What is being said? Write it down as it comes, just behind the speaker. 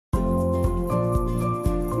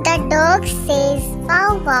The dog says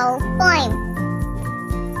bow wow poem.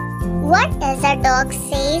 What does a dog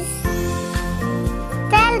says?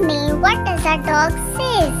 Tell me, what does a dog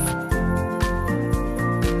says?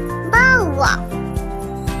 Bow wow.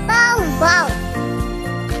 Bow wow.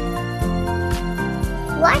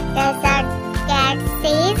 What does a cat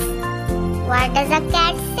says? What does a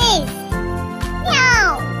cat says?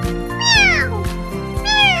 Meow. Meow.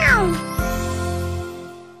 Meow.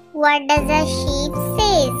 What does a sheep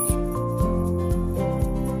says?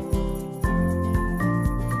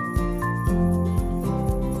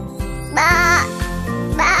 Ba.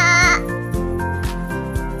 Ba.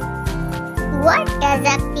 What does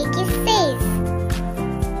a piggy says?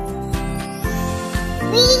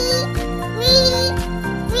 Wee. Wee.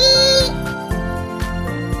 Wee.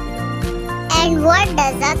 And what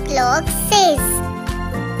does a clock says?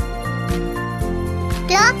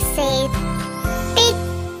 Clock says tick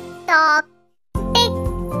tock, tick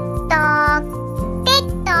tock, tick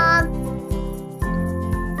tock.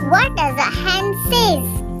 What does a hen says?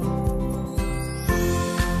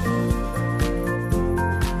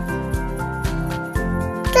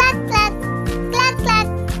 Cluck cluck, cluck cluck.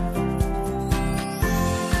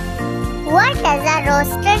 What does a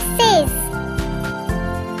rooster says?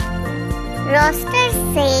 Rooster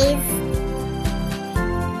says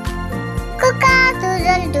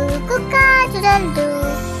cock-a-doodle-doo, cock-a-doodle-doo.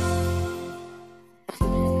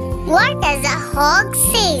 What does a hog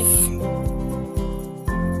says?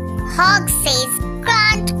 Hog says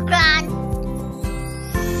grunt grunt.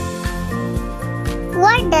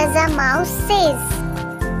 What does a mouse says?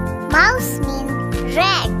 Mouse means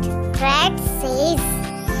rat. Rat says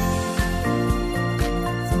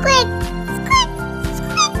squeak squeak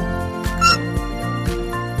squeak squeak.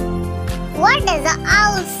 What does a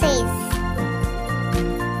owl says?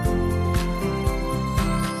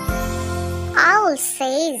 Owl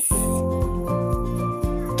says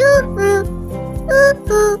doo-hoo,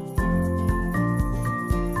 doo-hoo.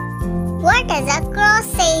 What does a crow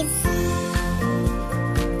says?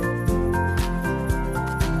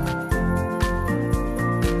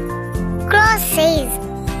 Crow says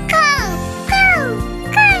caw, caw,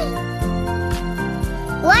 caw.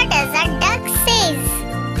 What does a duck says?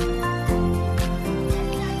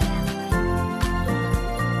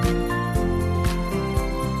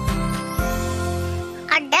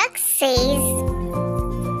 A duck says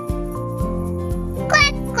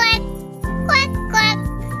quack quack quack quack.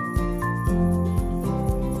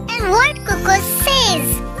 And what cuckoo says?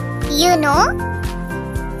 You know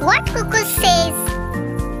what cuckoo says?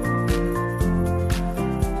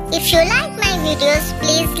 If you like my videos,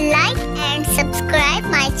 please like and subscribe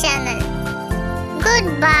my channel.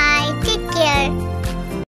 Goodbye. Take care.